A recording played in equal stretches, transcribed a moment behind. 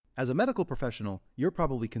As a medical professional, you're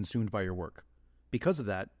probably consumed by your work. Because of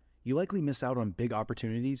that, you likely miss out on big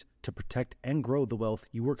opportunities to protect and grow the wealth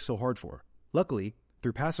you work so hard for. Luckily,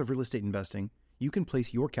 through passive real estate investing, you can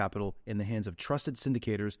place your capital in the hands of trusted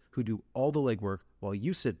syndicators who do all the legwork while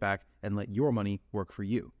you sit back and let your money work for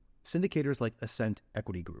you. Syndicators like Ascent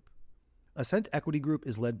Equity Group. Ascent Equity Group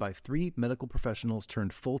is led by 3 medical professionals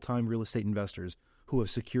turned full-time real estate investors who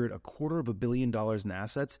have secured $250 million in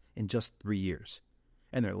assets in just 3 years.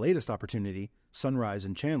 And their latest opportunity, Sunrise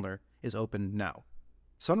in Chandler, is open now.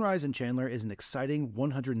 Sunrise in Chandler is an exciting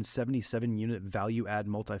 177-unit value-add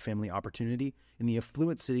multifamily opportunity in the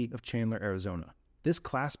affluent city of Chandler, Arizona. This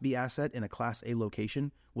Class B asset in a Class A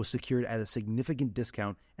location was secured at a significant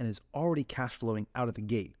discount and is already cash flowing out of the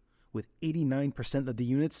gate, with 89% of the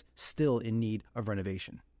units still in need of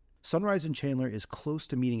renovation. Sunrise in Chandler is close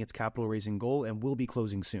to meeting its capital raising goal and will be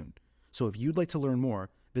closing soon. So if you'd like to learn more,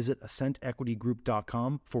 visit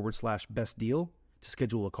ascentequitygroup.com/best deal to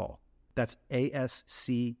schedule a call. That's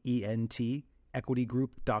ASCENT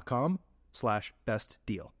equitygroup.com/best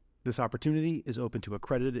deal. This opportunity is open to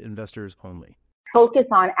accredited investors only. Focus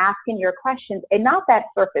on asking your questions and not that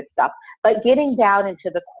surface stuff, but getting down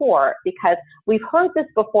into the core, because we've heard this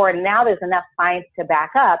before and now there's enough science to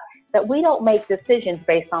back up that we don't make decisions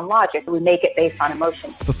based on logic. We make it based on emotion.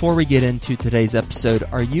 Before we get into today's episode,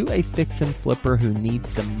 are you a fix and flipper who needs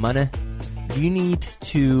some money? Do you need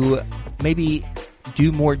to maybe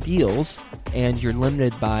do more deals and you're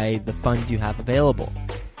limited by the funds you have available?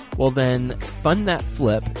 Well then, Fund That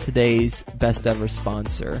Flip, today's best ever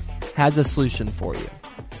sponsor, has a solution for you.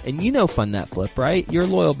 And you know Fund That Flip, right? You're a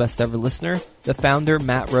loyal best ever listener. The founder,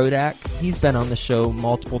 Matt Rodak, he's been on the show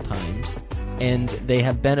multiple times, and they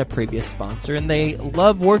have been a previous sponsor, and they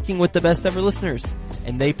love working with the best ever listeners.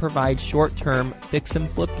 And they provide short-term fix and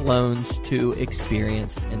flip loans to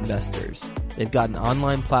experienced investors. They've got an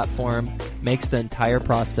online platform, makes the entire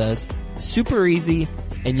process super easy,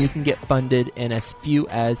 and you can get funded in as few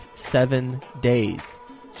as 7 days.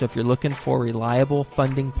 So if you're looking for a reliable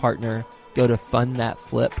funding partner, go to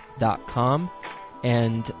fundthatflip.com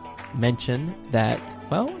and mention that,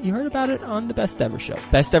 well, you heard about it on the Best Ever Show.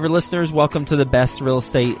 Best Ever listeners, welcome to the Best Real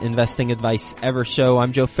Estate Investing Advice Ever Show.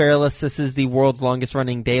 I'm Joe Fairless. This is the world's longest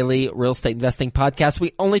running daily real estate investing podcast.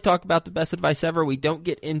 We only talk about the best advice ever. We don't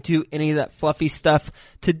get into any of that fluffy stuff.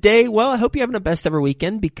 Today, well, I hope you're having a best ever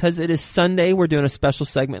weekend because it is Sunday. We're doing a special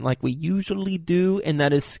segment like we usually do, and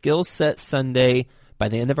that is Skill Set Sunday. By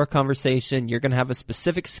the end of our conversation, you're going to have a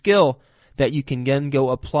specific skill that you can then go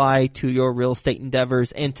apply to your real estate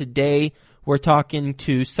endeavors. And today we're talking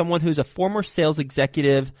to someone who's a former sales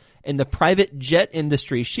executive in the private jet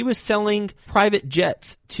industry. She was selling private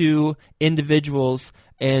jets to individuals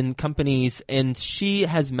and companies, and she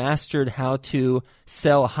has mastered how to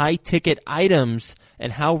sell high-ticket items.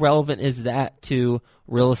 And how relevant is that to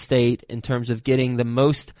real estate in terms of getting the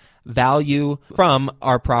most value from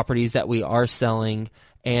our properties that we are selling?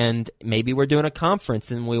 And maybe we're doing a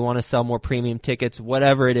conference and we want to sell more premium tickets.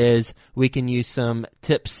 Whatever it is, we can use some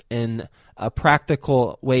tips and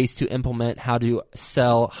practical ways to implement how to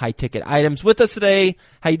sell high-ticket items. With us today,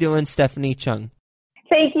 how you doing, Stephanie Chung?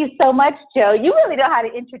 Thank you so much, Joe. You really know how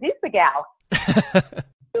to introduce a gal.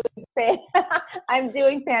 I'm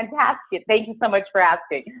doing fantastic. Thank you so much for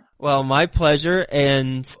asking. Well, my pleasure.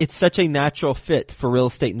 And it's such a natural fit for real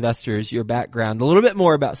estate investors, your background. A little bit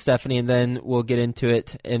more about Stephanie, and then we'll get into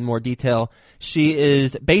it in more detail. She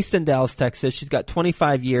is based in Dallas, Texas. She's got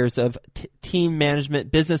 25 years of team management,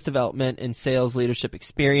 business development, and sales leadership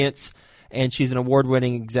experience. And she's an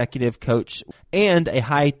award-winning executive coach and a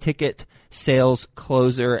high-ticket sales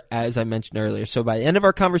closer, as I mentioned earlier. So by the end of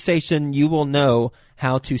our conversation, you will know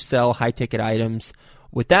how to sell high-ticket items.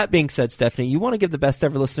 With that being said, Stephanie, you want to give the best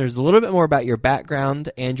ever listeners a little bit more about your background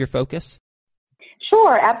and your focus?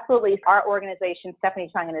 Sure, absolutely. Our organization, Stephanie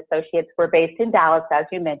Chung and Associates, we're based in Dallas, as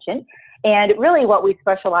you mentioned. And really what we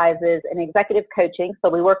specialize is in executive coaching. So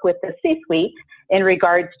we work with the C-suite in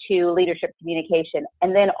regards to leadership communication.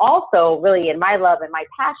 And then also really in my love and my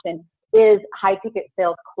passion is high-ticket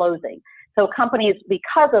sales closing. So companies,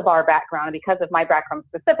 because of our background and because of my background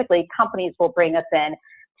specifically, companies will bring us in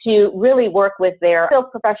to really work with their sales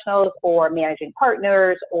professionals or managing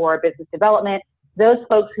partners or business development, those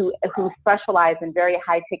folks who specialize in very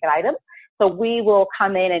high ticket items. So we will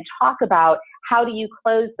come in and talk about how do you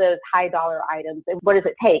close those high dollar items and what does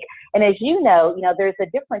it take? And as you know, there's a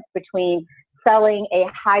difference between selling a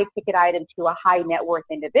high ticket item to a high net worth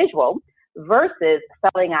individual versus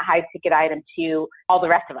selling a high ticket item to all the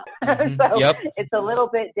rest of us. So It's a little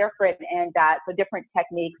bit different, and so different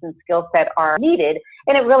techniques and skill set are needed,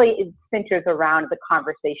 and it really centers around the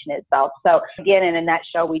conversation itself. So again, in a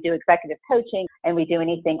nutshell, we do executive coaching and we do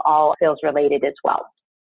anything all sales related as well.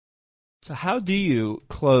 So how do you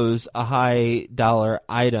close a high dollar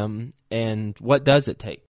item, and what does it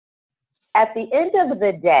take? At the end of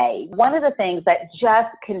the day, one of the things that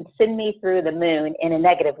just can send me through the moon in a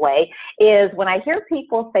negative way is when I hear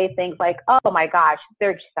people say things like, oh my gosh,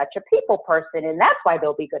 they're such a people person and that's why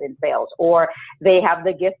they'll be good in sales, or they have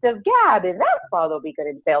the gift of gab and that's why they'll be good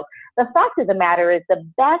in sales. The fact of the matter is the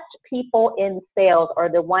best people in sales are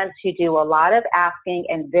the ones who do a lot of asking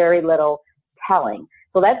and very little telling.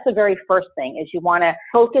 So that's the very first thing, is you want to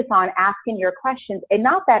focus on asking your questions and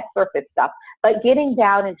not that surface stuff, but getting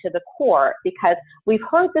down into the core, because we've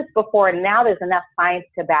heard this before and now there's enough science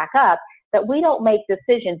to back up that we don't make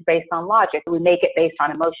decisions based on logic. We make it based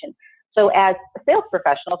on emotion. So as sales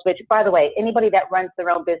professionals, which by the way, anybody that runs their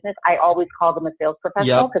own business, I always call them a sales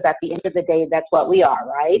professional, because at the end of the day, that's what we are,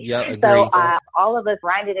 right? Yeah, so all of us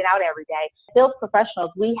grinding it out every day. Sales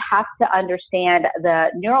professionals, we have to understand the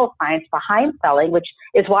neuroscience behind selling, which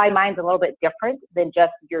is why mine's a little bit different than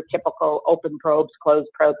just your typical open probes, closed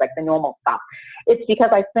probes, like the normal stuff. It's because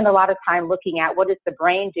I spend a lot of time looking at what does the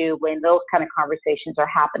brain do when those kind of conversations are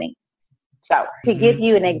happening. So to give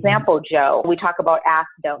you an example, Joe, we talk about ask,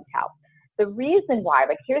 don't tell. The reason why,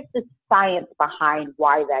 but here's the science behind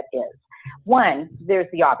why that is. One, there's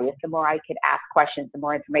the obvious. The more I can ask questions, the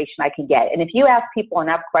more information I can get. And if you ask people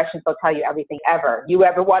enough questions, they'll tell you everything you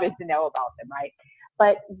ever wanted to know about them, right?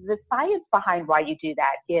 But the science behind why you do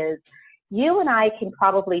that is you and I can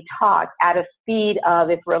probably talk at a speed of,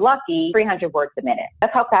 if we're lucky, 300 words a minute.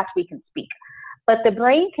 That's how fast we can speak. But the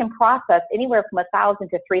brain can process anywhere from 1,000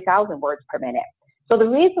 to 3,000 words per minute. So the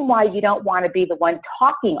reason why you don't want to be the one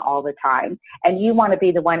talking all the time and you want to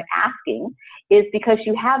be the one asking is because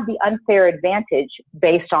you have the unfair advantage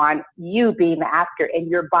based on you being the asker and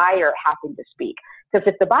your buyer having to speak. Because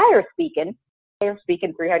if the buyer is speaking, they're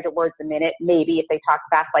speaking 300 words a minute, maybe if they talk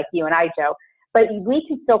fast like you and I, Joe, but we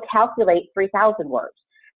can still calculate 3,000 words.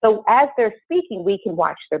 So as they're speaking, we can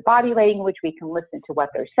watch their body language, we can listen to what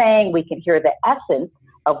they're saying, we can hear the essence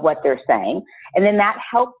of what they're saying, and then that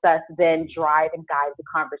helps us then drive and guide the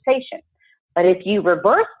conversation. But if you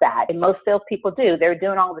reverse that, and most salespeople do, they're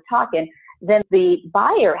doing all the talking, then the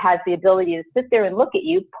buyer has the ability to sit there and look at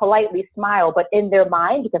you, politely smile, but in their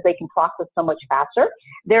mind, because they can process so much faster,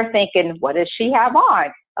 they're thinking, what does she have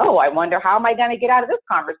on? Oh, I wonder how am I going to get out of this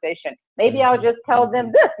conversation? Maybe I'll just tell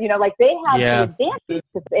them this. Like they have the advantage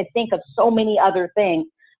to think of so many other things,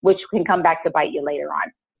 which can come back to bite you later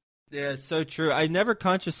on. Yeah, it's so true. I never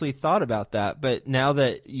consciously thought about that, but now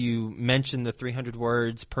that you mentioned the 300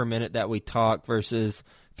 words per minute that we talk versus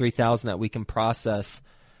 3,000 that we can process,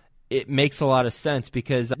 it makes a lot of sense,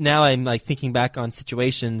 because now I'm like thinking back on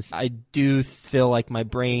situations. I do feel like my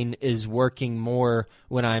brain is working more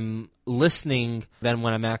when I'm listening than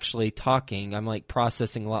when I'm actually talking. I'm like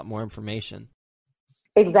processing a lot more information.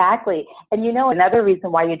 Exactly. And another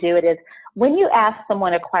reason why you do it is when you ask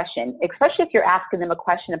someone a question, especially if you're asking them a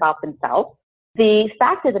question about themselves, the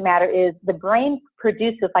fact of the matter is the brain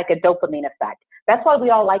produces like a dopamine effect. That's why we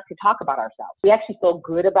all like to talk about ourselves. We actually feel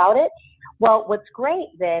good about it. Well, what's great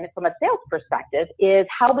then from a sales perspective is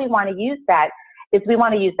how we want to use that is we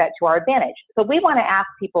want to use that to our advantage. So we want to ask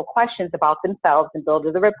people questions about themselves and build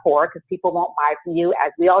the rapport, because people won't buy from you,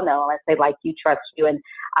 as we all know, unless they like you, trust you, and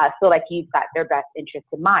feel like you've got their best interest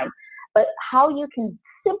in mind. But how you can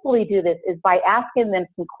simply do this is by asking them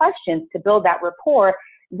some questions to build that rapport.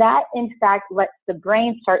 That, in fact, lets the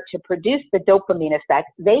brain start to produce the dopamine effect.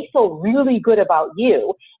 They feel really good about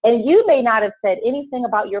you, and you may not have said anything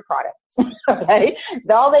about your product. Okay?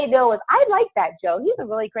 All they know is, I like that, Joe. He's a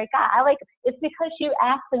really great guy. I like it. It's because you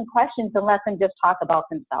ask them questions and let them just talk about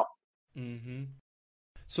themselves. Mm-hmm.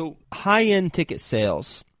 So high-end ticket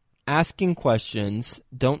sales, asking questions,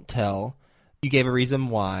 don't tell. You gave a reason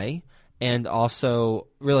why, and also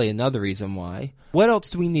really another reason why. What else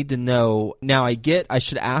do we need to know? Now, I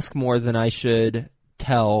should ask more than I should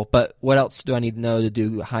tell, but what else do I need to know to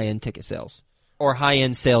do high-end ticket sales or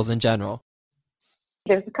high-end sales in general?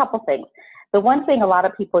 There's a couple things. The one thing a lot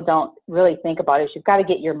of people don't really think about is you've got to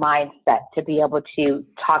get your mind set to be able to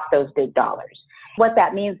talk those big dollars. What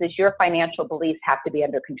that means is your financial beliefs have to be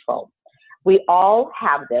under control. We all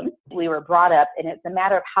have them. We were brought up, and it's a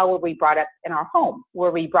matter of how were we brought up in our home. Were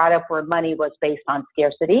we brought up where money was based on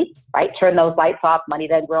scarcity, right? Turn those lights off, money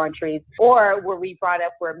doesn't grow on trees. Or were we brought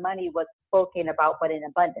up where money was spoken about but in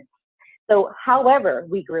abundance? So however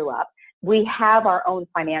we grew up, we have our own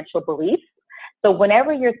financial beliefs. So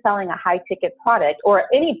whenever you're selling a high ticket product, or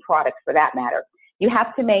any product for that matter, you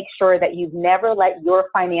have to make sure that you've never let your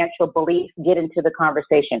financial beliefs get into the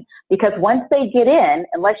conversation. Because once they get in,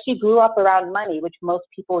 unless you grew up around money, which most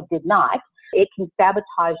people did not, it can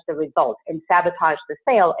sabotage the result and sabotage the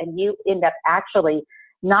sale. And you end up actually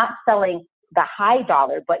not selling the high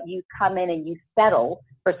dollar, but you come in and you settle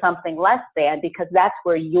for something less than, because that's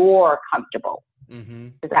where you're comfortable. Mm-hmm.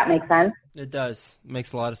 Does that make sense? It does. It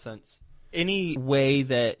makes a lot of sense. Any way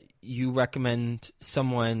that you recommend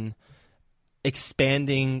someone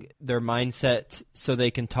expanding their mindset so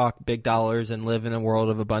they can talk big dollars and live in a world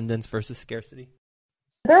of abundance versus scarcity?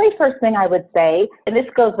 The very first thing I would say, and this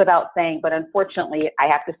goes without saying, but unfortunately I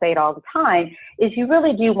have to say it all the time, is you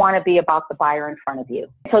really do want to be about the buyer in front of you.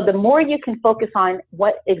 So the more you can focus on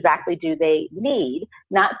what exactly do they need,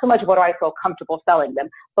 not so much what do I feel comfortable selling them,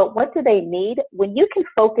 but what do they need? When you can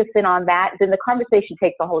focus in on that, then the conversation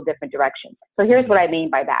takes a whole different direction. So here's what I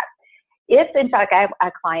mean by that. If, in fact, I have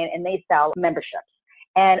a client and they sell memberships,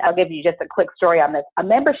 and I'll give you just a quick story on this. A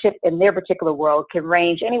membership in their particular world can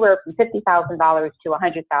range anywhere from $50,000 to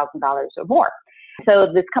 $100,000 or more. So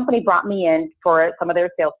this company brought me in for some of their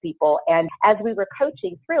salespeople, and as we were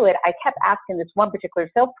coaching through it, I kept asking this one particular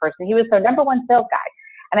salesperson. He was their number one sales guy.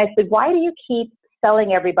 And I said, why do you keep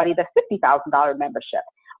selling everybody the $50,000 membership?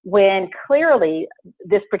 When clearly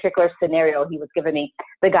this particular scenario he was giving me,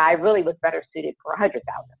 the guy really was better suited for $100,000.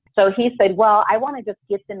 So he said, well, I want to just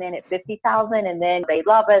get them in at $50,000 and then they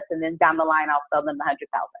love us, and then down the line I'll sell them the $100,000.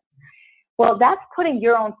 Well, that's putting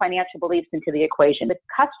your own financial beliefs into the equation. The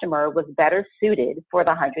customer was better suited for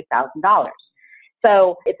the $100,000.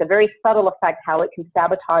 So it's a very subtle effect how it can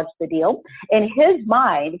sabotage the deal. In his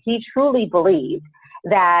mind, he truly believed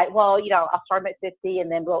that, well, I'll start him at 50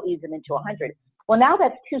 and then we'll ease him into 100. Well, now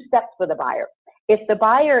that's two steps for the buyer. If the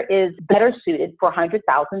buyer is better suited for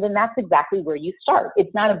 100,000, then that's exactly where you start.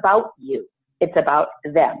 It's not about you. It's about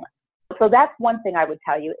them. So that's one thing I would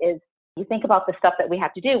tell you is you think about the stuff that we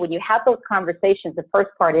have to do. When you have those conversations, the first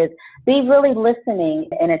part is be really listening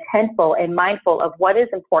and attentive and mindful of what is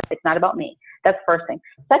important. It's not about me. That's the first thing.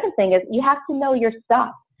 Second thing is you have to know your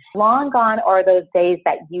stuff. Long gone are those days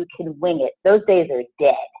that you can wing it. Those days are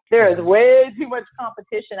dead. There is way too much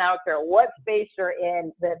competition out there. What space you're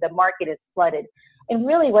in, the market is flooded. And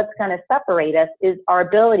really what's going to separate us is our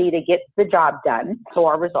ability to get the job done, so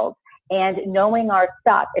our results, and knowing our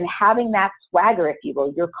stuff and having that swagger, if you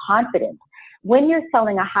will, your confidence. When you're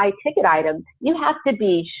selling a high ticket item, you have to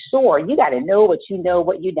be sure. You got to know what you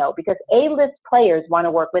know, because A-list players want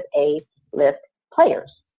to work with A-list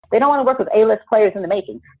players. They don't want to work with A-list players in the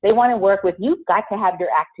making. They want to work with, you've got to have your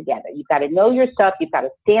act together. You've got to know your stuff. You've got to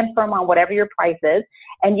stand firm on whatever your price is.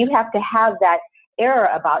 And you have to have that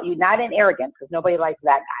air about you, not in arrogance, because nobody likes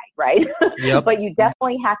that guy, right? Yep. But you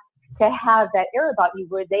definitely have to have that air about you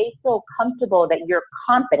where they feel comfortable that you're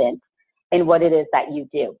confident in what it is that you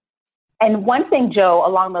do. And one thing, Joe,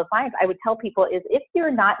 along those lines, I would tell people is if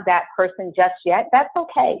you're not that person just yet, that's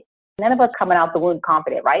okay. None of us coming out the womb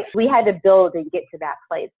confident, right? We had to build and get to that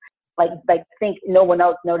place. Like think no one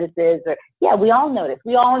else notices, or yeah, we all notice.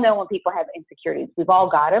 We all know when people have insecurities. We've all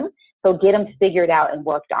got them. So get them figured out and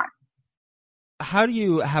worked on. How do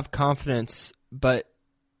you have confidence but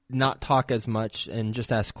not talk as much and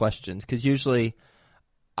just ask questions? Because usually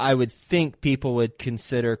I would think people would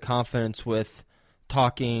consider confidence with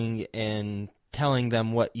talking and telling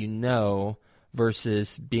them what you know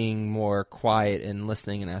versus being more quiet and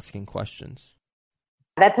listening and asking questions.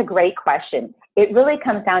 That's a great question. It really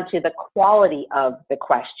comes down to the quality of the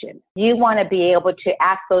question. You want to be able to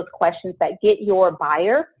ask those questions that get your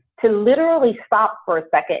buyer to literally stop for a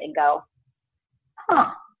second and go,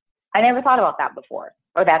 I never thought about that before.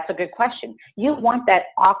 Or that's a good question. You want that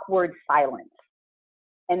awkward silence.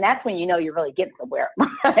 And that's when you know you're really getting somewhere,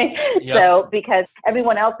 right? Yep. So because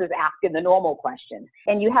everyone else is asking the normal questions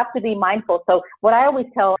and you have to be mindful. So what I always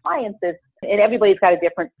tell clients is, and everybody's got a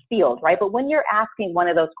different field, right? But when you're asking one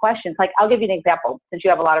of those questions, like I'll give you an example, since you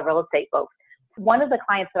have a lot of real estate folks. One of the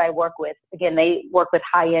clients that I work with, again, they work with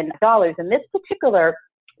high-end dollars. And this particular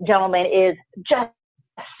gentleman is just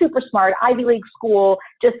super smart, Ivy League school,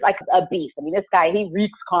 just like a beast. I mean, this guy, he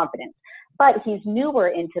reeks confidence. But he's newer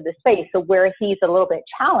into the space. So where he's a little bit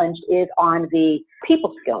challenged is on the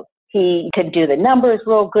people skills. He can do the numbers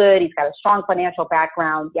real good. He's got a strong financial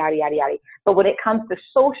background, yada, yada, yada. But when it comes to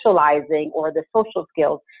socializing or the social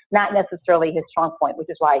skills, not necessarily his strong point, which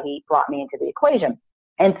is why he brought me into the equation.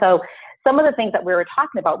 And so some of the things that we were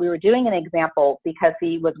talking about, we were doing an example because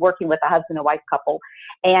he was working with a husband and wife couple.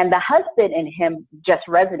 And the husband and him just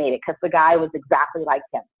resonated because the guy was exactly like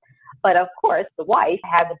him. But of course, the wife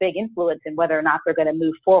has a big influence in whether or not they're going to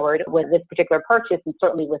move forward with this particular purchase and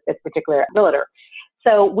certainly with this particular realtor.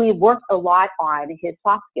 So we worked a lot on his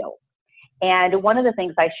soft skills. And one of the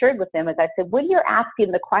things I shared with them is I said, when you're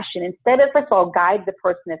asking the question, instead of, first of all, guide the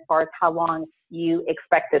person as far as how long you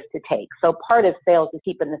expect this to take. So part of sales is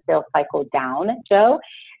keeping the sales cycle down, Joe.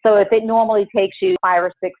 So if it normally takes you 5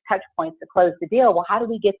 or 6 touch points to close the deal, well, how do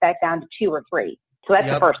we get that down to 2 or 3? So that's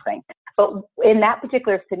the first thing. But in that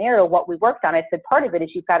particular scenario, what we worked on, I said part of it is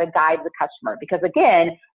you've got to guide the customer because,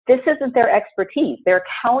 again, this isn't their expertise. They're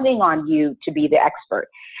counting on you to be the expert.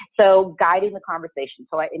 So guiding the conversation.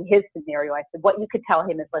 So in his scenario, I said, what you could tell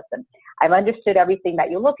him is, listen, I've understood everything that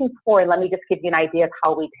you're looking for, and let me just give you an idea of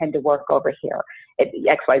how we tend to work over here at the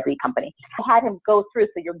XYZ company. I had him go through,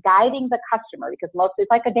 so you're guiding the customer because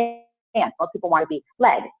it's like a dance. Most people want to be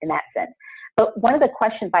led in that sense. But one of the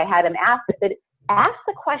questions I had him ask is that ask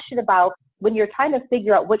the question about when you're trying to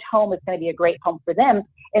figure out which home is going to be a great home for them,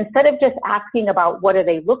 instead of just asking about what are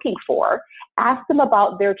they looking for, ask them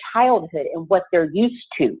about their childhood and what they're used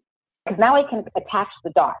to. Because now I can attach the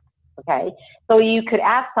dots, okay? So you could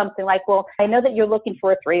ask something like, well, I know that you're looking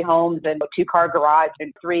for 3 homes and a 2-car garage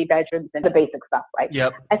and 3 bedrooms and the basic stuff, right?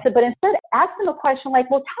 Yep. I said, but instead ask them a question like,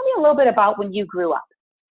 well, tell me a little bit about when you grew up.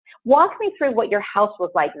 Walk me through what your house was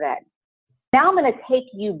like then. Now I'm going to take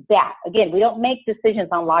you back. Again, we don't make decisions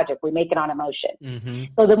on logic. We make it on emotion. Mm-hmm.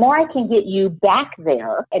 So the more I can get you back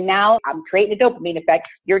there, and now I'm creating a dopamine effect.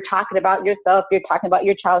 You're talking about yourself. You're talking about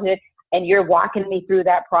your childhood, and you're walking me through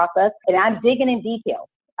that process. And I'm digging in detail,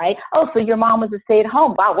 right? Oh, so your mom was a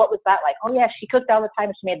stay-at-home. Wow, what was that like? Oh, yeah, she cooked all the time.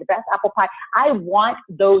 She made the best apple pie. I want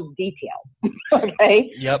those details,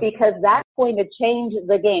 okay? Yep. Because that's going to change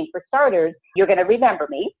the game. For starters, you're going to remember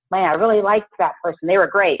me. Man, I really liked that person. They were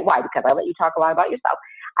great. Why? Because I let you talk a lot about yourself.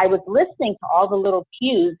 I was listening to all the little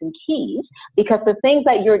cues and keys because the things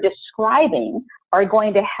that you're describing are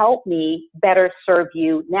going to help me better serve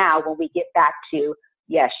you now when we get back to,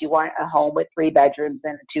 yes, you want a home with 3 bedrooms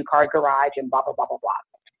and a 2-car garage and blah, blah, blah, blah, blah.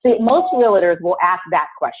 See, most realtors will ask that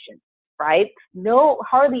question, right? No,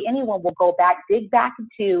 hardly anyone will go back, dig back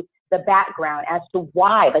into the background as to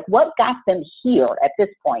why, like what got them here at this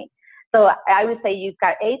point. So I would say you've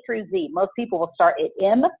got A through Z. Most people will start at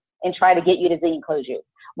M and try to get you to Z and close you.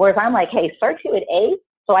 Whereas I'm like, hey, start you at A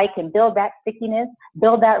so I can build that stickiness,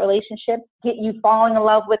 build that relationship, get you falling in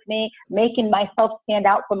love with me, making myself stand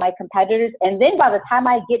out from my competitors. And then by the time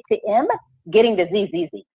I get to M, getting to Z is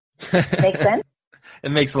easy. Make sense?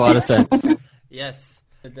 It makes a lot of sense. Yes,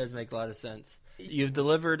 it does make a lot of sense. You've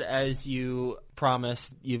delivered as you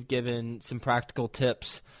promised. You've given some practical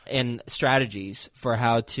tips and strategies for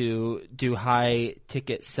how to do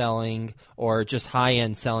high-ticket selling or just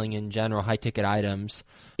high-end selling in general, high-ticket items.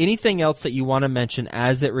 Anything else that you want to mention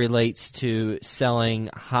as it relates to selling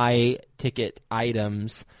high-ticket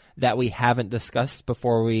items that we haven't discussed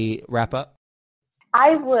before we wrap up?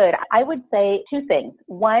 I would say 2 things.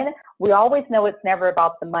 One, we always know it's never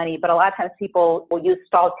about the money, but a lot of times people will use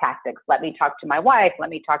stall tactics. Let me talk to my wife. Let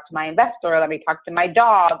me talk to my investor. Let me talk to my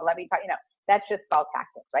dog. Let me talk, that's just stall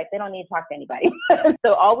tactics, right? They don't need to talk to anybody.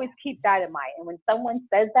 So always keep that in mind. And when someone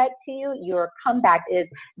says that to you, your comeback is,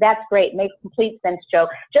 that's great. Makes complete sense, Joe.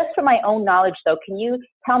 Just for my own knowledge, though, can you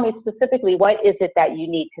tell me specifically what is it that you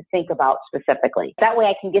need to think about specifically? That way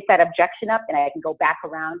I can get that objection up and I can go back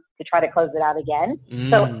around to try to close it out again.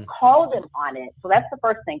 So call them on it. So that's the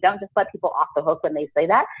first thing. Don't just let people off the hook when they say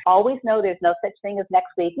that. Always know there's no such thing as next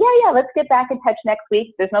week. Yeah, let's get back in touch next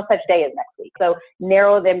week. There's no such day as next week. So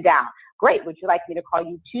narrow them down. Great. Would you like me to call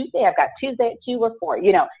you Tuesday? I've got Tuesday at 2 or 4.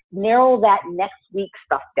 Narrow that next week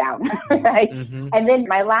stuff down, right? Mm-hmm. And then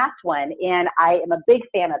my last one, and I am a big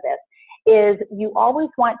fan of this, is you always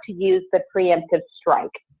want to use the preemptive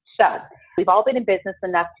strike. So we've all been in business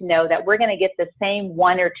enough to know that we're going to get the same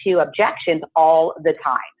 1 or 2 objections all the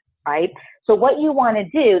time, right? So what you want to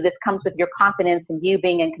do, this comes with your confidence and you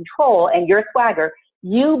being in control and your swagger,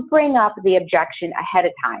 you bring up the objection ahead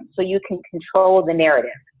of time so you can control the narrative.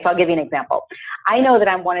 So I'll give you an example. I know that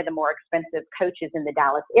I'm one of the more expensive coaches in the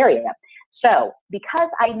Dallas area. So because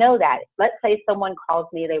I know that, let's say someone calls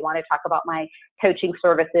me, they want to talk about my coaching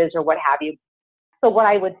services or what have you. So what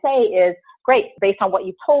I would say is, great, based on what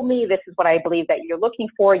you told me, this is what I believe that you're looking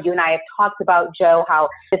for. You and I have talked about, Joe, how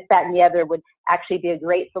this, that, and the other would actually be a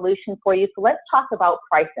great solution for you. So let's talk about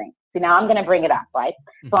pricing. So now I'm going to bring it up, right?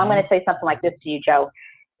 Mm-hmm. So I'm going to say something like this to you, Joe.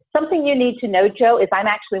 Something you need to know, Joe, is I'm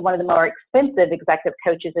actually one of the more expensive executive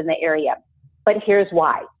coaches in the area. But here's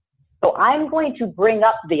why. So I'm going to bring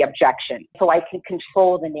up the objection so I can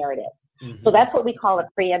control the narrative. Mm-hmm. So that's what we call a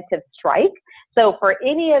preemptive strike. So for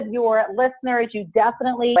any of your listeners, you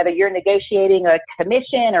definitely, whether you're negotiating a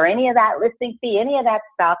commission or any of that listing fee, any of that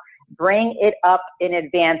stuff, bring it up in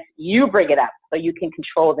advance. You bring it up so you can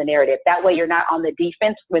control the narrative. That way you're not on the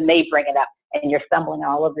defense when they bring it up and you're stumbling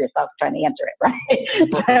all over yourself trying to answer it, right?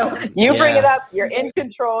 So you bring it up, you're in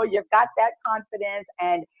control, you've got that confidence,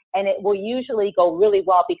 and it will usually go really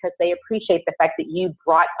well because they appreciate the fact that you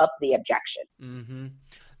brought up the objection. Mm-hmm.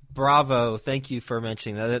 Bravo. Thank you for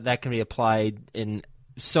mentioning that. That can be applied in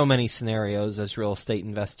so many scenarios as real estate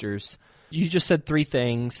investors. You just said 3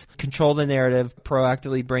 things: control the narrative,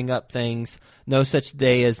 proactively bring up things, no such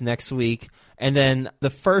day as next week. And then the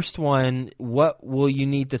first one, what will you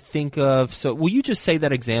need to think of? So will you just say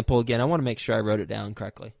that example again? I want to make sure I wrote it down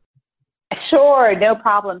correctly. Sure, no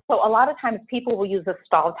problem. So a lot of times people will use a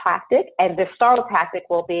stall tactic, and the stall tactic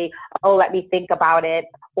will be, oh, let me think about it,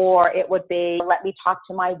 or it would be, let me talk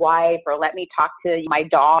to my wife, or let me talk to my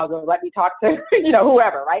dog, or let me talk to,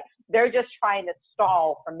 whoever, right? They're just trying to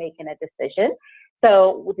stall from making a decision.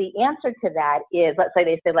 So the answer to that is, let's say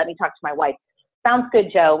they say, let me talk to my wife. Sounds good,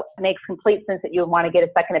 Joe. It makes complete sense that you would want to get a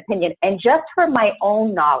second opinion. And just for my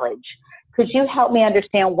own knowledge, could you help me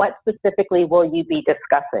understand what specifically will you be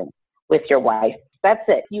discussing with your wife? That's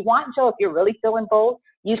it. If you want, Joe, if you're really feeling bold,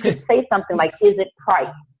 you could say something like, is it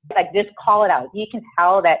price? Like, just call it out. You can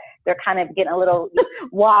tell that they're kind of getting a little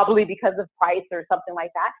wobbly because of price or something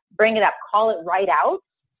like that. Bring it up. Call it right out.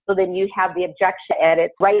 So then you have the objection and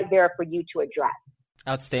it's right there for you to address.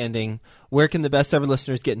 Outstanding. Where can the best ever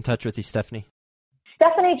listeners get in touch with you, Stephanie?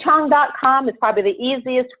 StephanieChong.com is probably the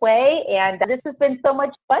easiest way. And this has been so much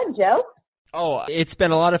fun, Joe. Oh, it's been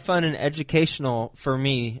a lot of fun and educational for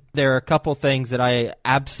me. There are a couple things that I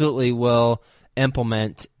absolutely will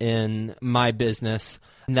implement in my business.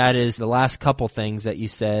 And that is the last couple things that you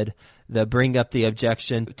said, the bring up the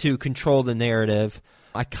objection, to control the narrative.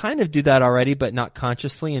 I kind of do that already, but not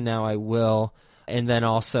consciously, and now I will. And then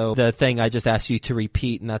also the thing I just asked you to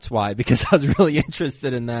repeat, and that's why, because I was really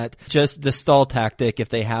interested in that. Just the stall tactic, if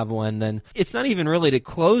they have one, then it's not even really to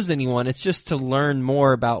close anyone. It's just to learn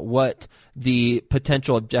more about what the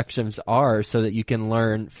potential objections are so that you can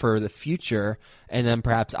learn for the future and then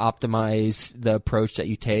perhaps optimize the approach that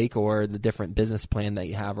you take or the different business plan that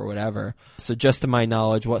you have or whatever. So just to my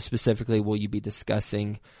knowledge, what specifically will you be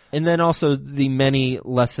discussing? And then also the many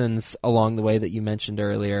lessons along the way that you mentioned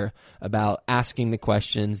earlier about asking the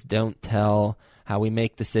questions, don't tell, how we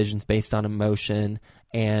make decisions based on emotion,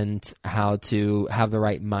 and how to have the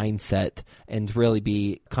right mindset and really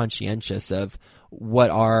be conscientious of what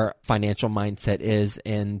our financial mindset is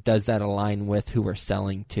and does that align with who we're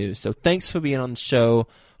selling to. So thanks for being on the show.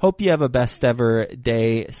 Hope you have a best ever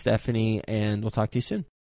day, Stephanie, and we'll talk to you soon.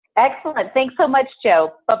 Excellent. Thanks so much,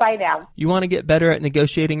 Joe. Bye-bye now. You want to get better at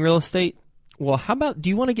negotiating real estate? Well, how about, do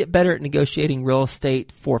you want to get better at negotiating real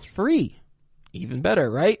estate for free? Even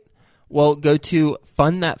better, right? Well, go to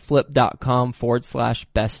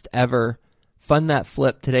fundthatflip.com/best ever. Fund That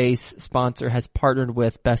Flip, today's sponsor, has partnered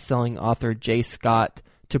with best-selling author Jay Scott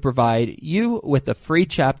to provide you with a free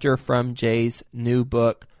chapter from Jay's new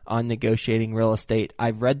book on negotiating real estate.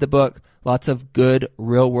 I've read the book. Lots of good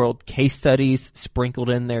real-world case studies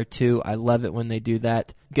sprinkled in there, too. I love it when they do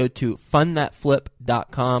that. Go to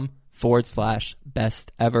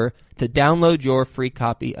fundthatflip.com/best ever to download your free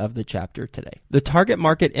copy of the chapter today. The Target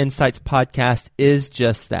Market Insights podcast is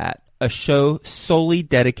just that, a show solely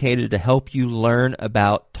dedicated to help you learn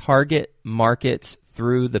about target markets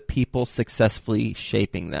through the people successfully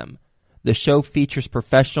shaping them. The show features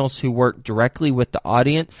professionals who work directly with the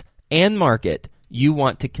audience and market you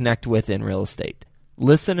want to connect with in real estate.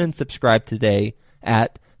 Listen and subscribe today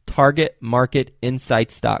at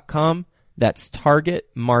targetmarketinsights.com. That's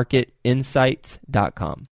targetmarketinsights.com.